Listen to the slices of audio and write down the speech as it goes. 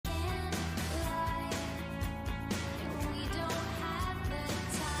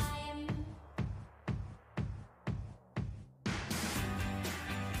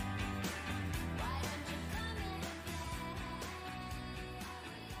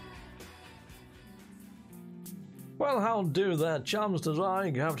Well, how do there, chums? As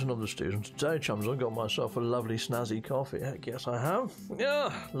I, Captain of the Students, today, chums, I got myself a lovely snazzy coffee. Heck yes, I have.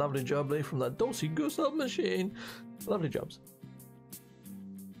 Yeah, lovely jubbly from that Dulce Goose machine. Lovely jobs.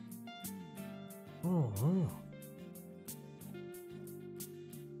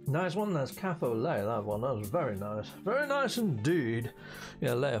 Nice one, that's cafe au lait, that one. That was very nice. Very nice indeed.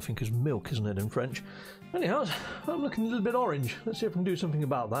 Yeah, lait I think is milk, isn't it, in French? Anyhow, I'm looking a little bit orange. Let's see if I can do something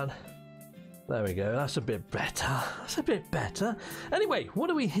about that. There we go, that's a bit better. That's a bit better. Anyway, what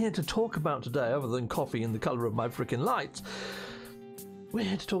are we here to talk about today other than coffee and the colour of my freaking lights? We're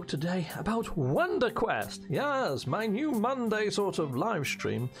here to talk today about Wonder Quest. Yes, my new Monday sort of live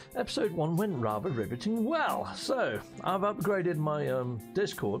stream. Episode 1 went rather riveting well. So, I've upgraded my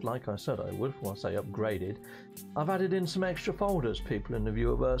Discord, like I said I would. Well, I say upgraded. I've added in some extra folders, people in the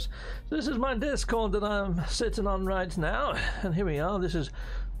viewerverse. So this is my Discord that I'm sitting on right now. And here we are. This is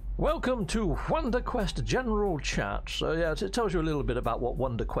welcome to Wonder Quest General Chat. So yeah, it tells you a little bit about what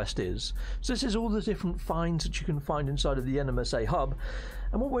Wonder Quest is. So this is all the different finds that you can find inside of the NMSA hub.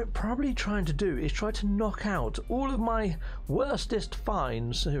 And what we're probably trying to do is try to knock out all of my worstest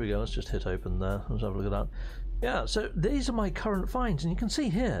finds. So here we go, let's just hit open there. Let's have a look at that. Yeah, so these are my current finds, and you can see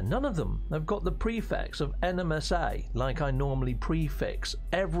here, none of them have got the prefix of NMSA, like I normally prefix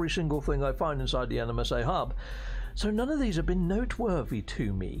every single thing I find inside the NMSA hub. So none of these have been noteworthy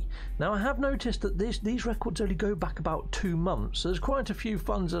to me. Now I have noticed that these records only go back about 2 months. There's quite a few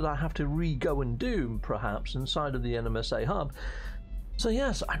funds that I have to re-go and do, perhaps, inside of the NMSA hub. So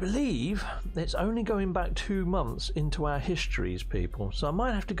yes, I believe it's only going back 2 months into our histories, people. So I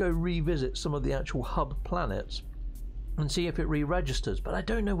might have to go revisit some of the actual hub planets and see if it re-registers. But I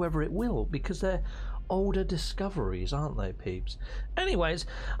don't know whether it will, because they're older discoveries, aren't they, peeps? Anyways,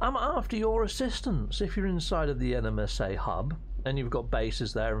 I'm after your assistance if you're inside of the NMSA hub and you've got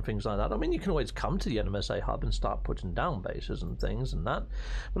bases there and things like that. I mean, you can always come to the NMSA hub and start putting down bases and things and that.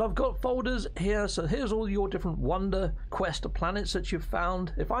 But I've got folders here, so here's all your different Wonder Quest planets that you've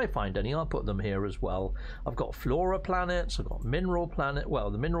found. If I find any, I'll put them here as well. I've got flora planets, I've got mineral planet,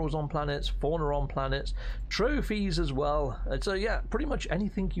 well, the minerals on planets, fauna on planets, trophies as well. So yeah, pretty much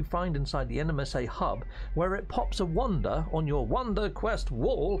anything you find inside the NMSA hub where it pops a wonder on your Wonder Quest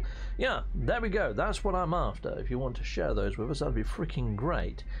wall. Yeah, there we go. That's what I'm after. If you want to share those with us, that'd be freaking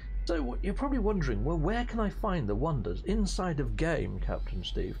great. So you're probably wondering, well, where can I find the wonders inside of game, Captain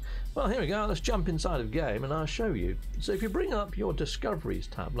Steve? Well, here we go. Let's jump inside of game and I'll show you. So if you bring up your discoveries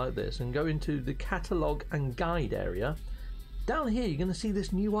tab like this and go into the catalog and guide area, down here you're going to see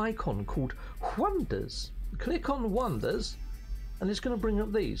this new icon called Wonders. Click on Wonders and it's going to bring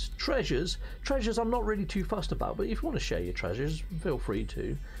up these treasures. Treasures I'm not really too fussed about, but if you want to share your treasures, feel free to.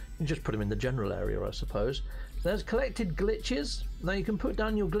 You can just put them in the general area, I suppose. There's collected glitches. Now you can put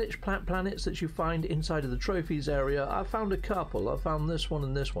down your glitch planets that you find inside of the trophies area. I found a couple. I found this one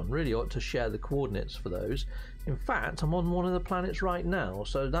and this one. Really ought to share the coordinates for those. In fact, I'm on one of the planets right now,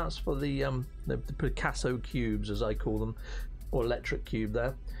 so that's for the Picasso cubes, as I call them, or electric cube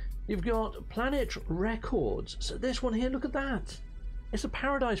there. You've got planet records. So this one here, look at that. It's a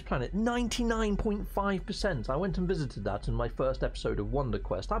paradise planet, 99.5%. I went and visited that in my first episode of Wonder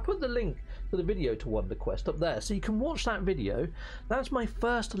Quest. I put the link to the video to Wonder Quest up there, so you can watch that video. That's my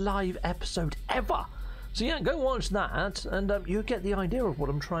first live episode ever. So yeah, go watch that, and you'll get the idea of what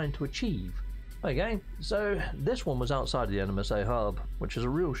I'm trying to achieve. Okay, so this one was outside of the NMSA hub, which is a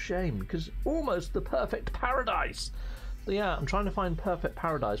real shame, because almost the perfect paradise. So yeah, I'm trying to find perfect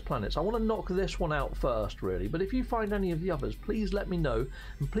paradise planets. I want to knock this one out first, really, but if you find any of the others, please let me know,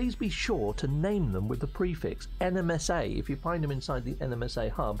 and please be sure to name them with the prefix NMSA if you find them inside the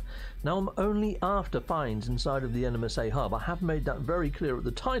NMSA hub. Now, I'm only after finds inside of the NMSA hub. I have made that very clear at the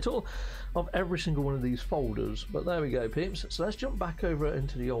title of every single one of these folders, but there we go, peeps. So let's jump back over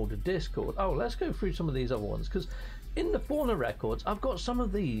into the older Discord. Oh, let's go through some of these other ones, because in the fauna records, I've got some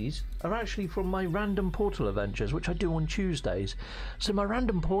of these are actually from my random portal adventures, which I do on Tuesdays. So my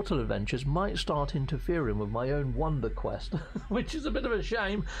random portal adventures might start interfering with my own Wonder Quest, which is a bit of a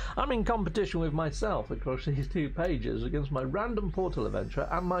shame. I'm in competition with myself across these 2 pages against my random portal adventure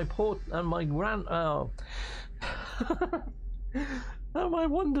and my my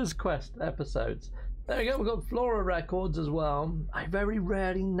Wonders Quest episodes. There we go, we've got flora records as well. I very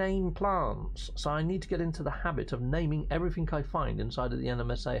rarely name plants, so I need to get into the habit of naming everything I find inside of the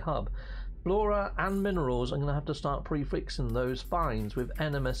NMSA hub. Flora and minerals, I'm going to have to start prefixing those finds with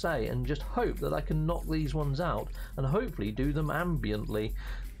NMSA and just hope that I can knock these ones out and hopefully do them ambiently.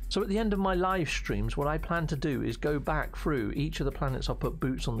 So at the end of my live streams, what I plan to do is go back through each of the planets I put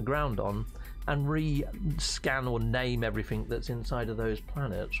boots on the ground on and re-scan or name everything that's inside of those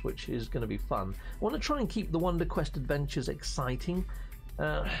planets, which is going to be fun. I want to try and keep the Wonder Quest adventures exciting.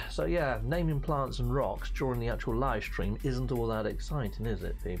 So yeah, naming plants and rocks during the actual live stream isn't all that exciting, is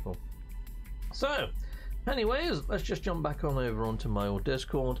it, people? So, anyways, let's just jump back on over onto my old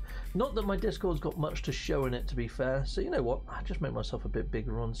Discord. Not that my Discord's got much to show in it, to be fair, so you know what, I just make myself a bit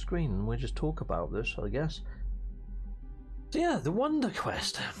bigger on screen and we'll just talk about this, I guess. So yeah, the Wonder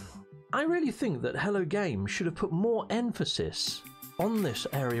Quest. I really think that Hello Games should have put more emphasis on this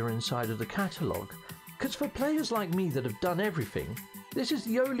area inside of the catalogue, because for players like me that have done everything, this is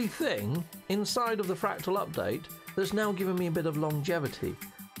the only thing inside of the Fractal update that's now given me a bit of longevity.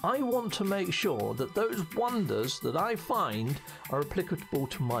 I want to make sure that those wonders that I find are applicable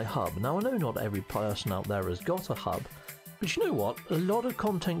to my hub. Now, I know not every person out there has got a hub, but you know what? A lot of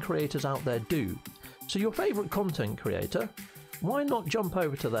content creators out there do. So your favourite content creator, why not jump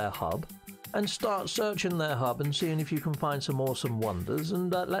over to their hub and start searching their hub and seeing if you can find some awesome wonders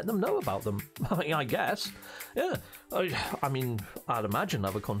and let them know about them? I guess. Yeah. I mean, I'd imagine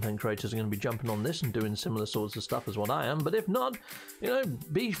other content creators are going to be jumping on this and doing similar sorts of stuff as what I am, but if not, you know,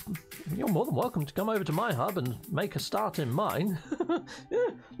 you're more than welcome to come over to my hub and make a start in mine. Yeah,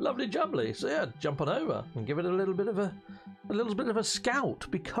 lovely jubbly. So yeah, jump on over and give it a little bit of a scout.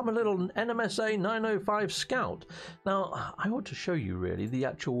 Become a little NMSA 905 scout. Now, I ought to show you really the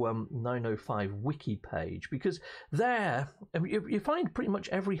actual 905 wiki page, because there you find pretty much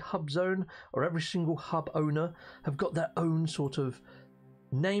every hub zone or every single hub owner have got their own sort of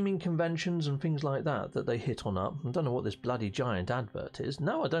naming conventions and things like that that they hit on up. I don't know what this bloody giant advert is.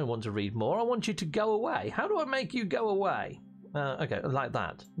 No, I don't want to read more. I want you to go away. How do I make you go away? Okay, like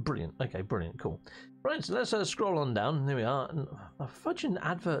that. Brilliant. Okay, brilliant. Cool. Right, so let's scroll on down. Here we are. And fudging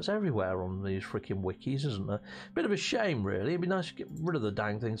adverts everywhere on these freaking wikis, isn't there? Bit of a shame, really. It'd be nice to get rid of the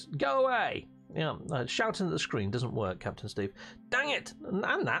dang things. Go away! Yeah, shouting at the screen doesn't work, CaptainSteve. Dang it! And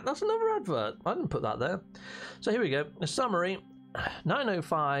that's another advert. I didn't put that there. So here we go. A summary.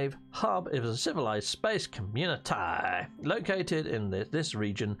 905 Hub is a civilized space community located in this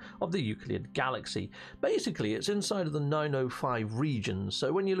region of the Euclid Galaxy. Basically, it's inside of the 905 region,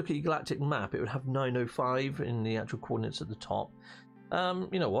 so when you look at your galactic map, it would have 905 in the actual coordinates at the top.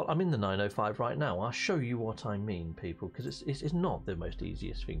 You know what, I'm in the 905 right now. I'll show you what I mean, people, because it's not the most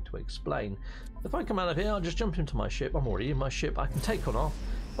easiest thing to explain. If I come out of here, I'll just jump into my ship. I'm already in my ship. I can take on off.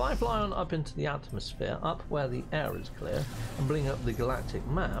 If I fly on up into the atmosphere, up where the air is clear, and bring up the galactic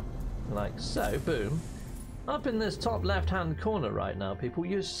map, like so, boom, up in this top left-hand corner right now, people,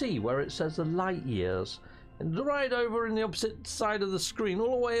 you see where it says the light years. And right over in the opposite side of the screen,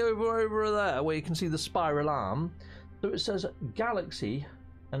 all the way over there, where you can see the spiral arm, so it says Galaxy,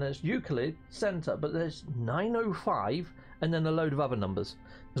 and there's Euclid, Center, but there's 905, and then a load of other numbers.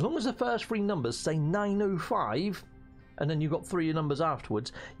 As long as the first three numbers say 905, and then you've got three numbers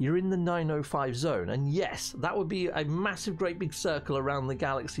afterwards, you're in the 905 zone. And yes, that would be a massive, great big circle around the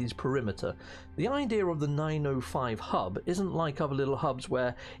galaxy's perimeter. The idea of the 905 hub isn't like other little hubs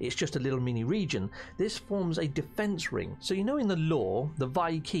where it's just a little mini region. This forms a defense ring. So you know in the lore, the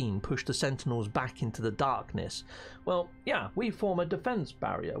Viking pushed the Sentinels back into the darkness. Well, yeah, we form a defense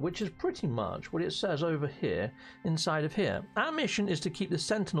barrier, which is pretty much what it says over here, inside of here. Our mission is to keep the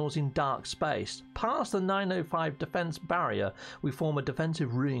Sentinels in dark space. Past the 905 defense barrier, we form a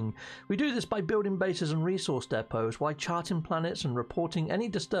defensive ring. We do this by building bases and resource depots while charting planets and reporting any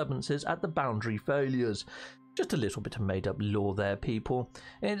disturbances at the boundary failures. Just a little bit of made-up lore there, people.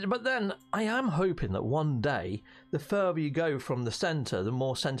 But then, I am hoping that one day, the further you go from the centre, the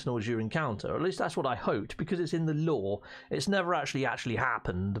more Sentinels you encounter. At least that's what I hoped, because it's in the lore. It's never actually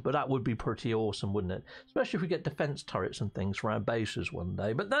happened, but that would be pretty awesome, wouldn't it? Especially if we get defence turrets and things for our bases one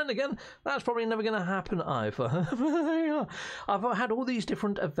day. But then again, that's probably never going to happen either. I've had all these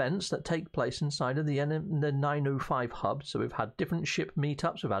different events that take place inside of the 905 hub. So we've had different ship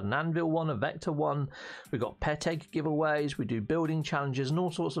meetups. We've had an Anvil one, a Vector one. We've got pet egg giveaways, we do building challenges and all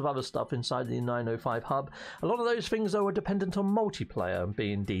sorts of other stuff inside the 905 hub. A lot of those things though are dependent on multiplayer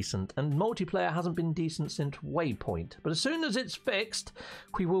being decent, and multiplayer hasn't been decent since Waypoint, but as soon as it's fixed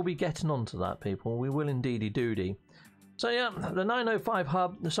we will be getting onto that, people. We will indeedy doody. So yeah, the 905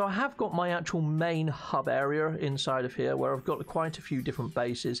 hub, so I have got my actual main hub area inside of here where I've got quite a few different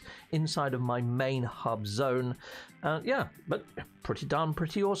bases inside of my main hub zone. Yeah, but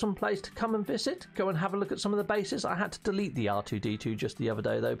pretty awesome place to come and visit. Go and have a look at some of the bases. I had to delete the R2-D2 just the other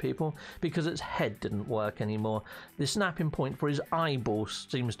day though, people, because its head didn't work anymore. The snapping point for his eyeball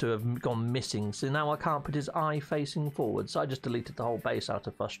seems to have gone missing, so now I can't put his eye facing forward, so I just deleted the whole base out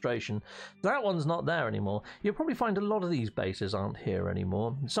of frustration. That one's not there anymore. You'll probably find a lot of these bases aren't here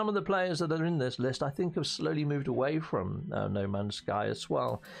anymore. Some of the players that are in this list, I think, have slowly moved away from No Man's Sky as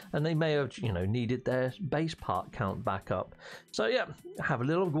well, and they may have, needed their base part count back up. So yeah, have a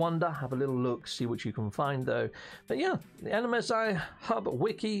little wonder, have a little look, see what you can find though. But yeah, the NMSA Hub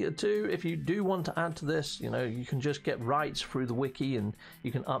Wiki too, if you do want to add to this, you can just get rights through the wiki and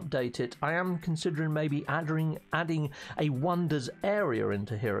you can update it. I am considering maybe adding a wonders area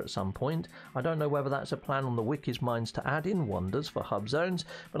into here at some point. I don't know whether that's a plan on the wiki's minds to add in wonders for hub zones,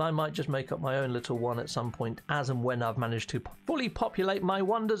 but I might just make up my own little one at some point as and when I've managed to fully populate my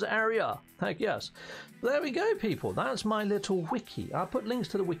wonders area. Heck yes. There we go, people. That's my little wiki. I'll put links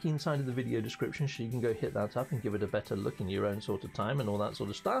to the wiki inside of the video description so you can go hit that up and give it a better look in your own sort of time and all that sort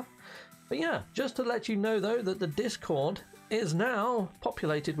of stuff. But yeah, just to let you know though that the Discord is now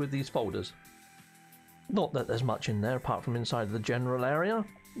populated with these folders. Not that there's much in there apart from inside of the general area.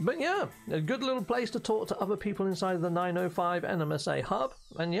 But yeah, a good little place to talk to other people inside of the 905 NMSA hub.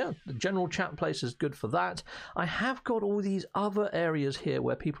 And yeah, the general chat place is good for that. I have got all these other areas here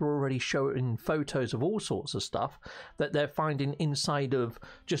where people are already showing photos of all sorts of stuff that they're finding inside of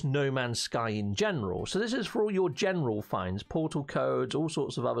just No Man's Sky in general. So this is for all your general finds, portal codes, all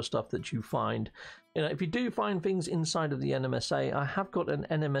sorts of other stuff that you find. If you do find things inside of the NMSA, I have got an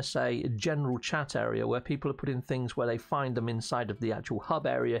NMSA general chat area where people are putting things where they find them inside of the actual hub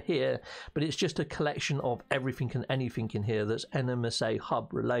area here, but it's just a collection of everything and anything in here that's NMSA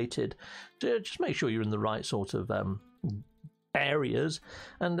hub related. So just make sure you're in the right sort of areas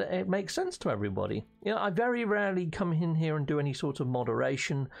and it makes sense to everybody. I very rarely come in here and do any sort of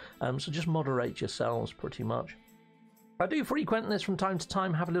moderation, so just moderate yourselves pretty much. I do frequent this from time to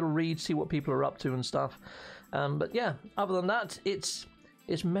time, have a little read, see what people are up to and stuff. But yeah, other than that,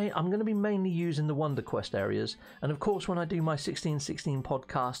 I'm going to be mainly using the Wonder Quest areas. And of course, when I do my 1616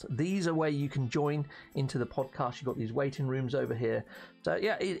 podcast, these are where you can join into the podcast. You've got these waiting rooms over here. So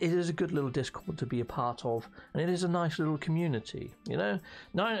yeah, it is a good little Discord to be a part of. And it is a nice little community,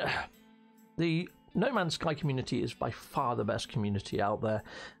 Now, the No Man's Sky community is by far the best community out there,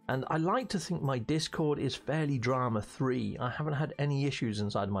 and I like to think my Discord is fairly drama-free. I haven't had any issues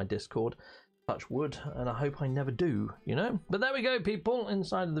inside my Discord, touch wood, and I hope I never do, But there we go, people,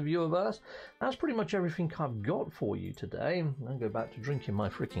 inside of the viewerverse. That's pretty much everything I've got for you today. I'll go back to drinking my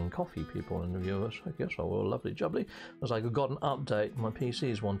freaking coffee, people in the viewers. I guess I will, lovely jubbly. Looks like I've got an update. My PC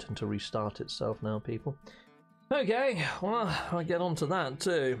is wanting to restart itself now, people. Okay, well, I get on to that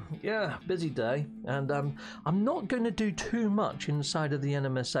too. Yeah, busy day, and I'm not going to do too much inside of the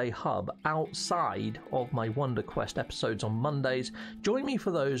NMSA hub outside of my Wonder Quest episodes on Mondays. Join me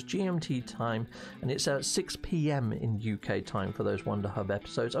for those GMT time, and it's at 6 PM in UK time for those Wonder Hub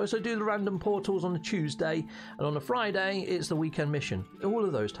episodes. I also do the random portals on a Tuesday, and on a Friday it's the weekend mission. All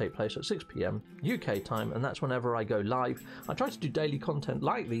of those take place at 6 PM UK time, and that's whenever I go live. I try to do daily content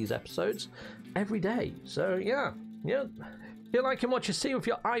like these episodes every day, so yeah. If you're liking what you see with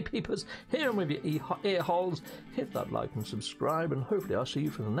your eye peepers, hearing with your ear holes, hit that like and subscribe, and hopefully I'll see you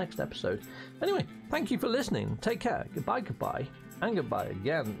for the next episode. Anyway, thank you for listening. Take care. Goodbye, and goodbye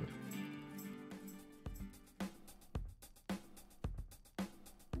again.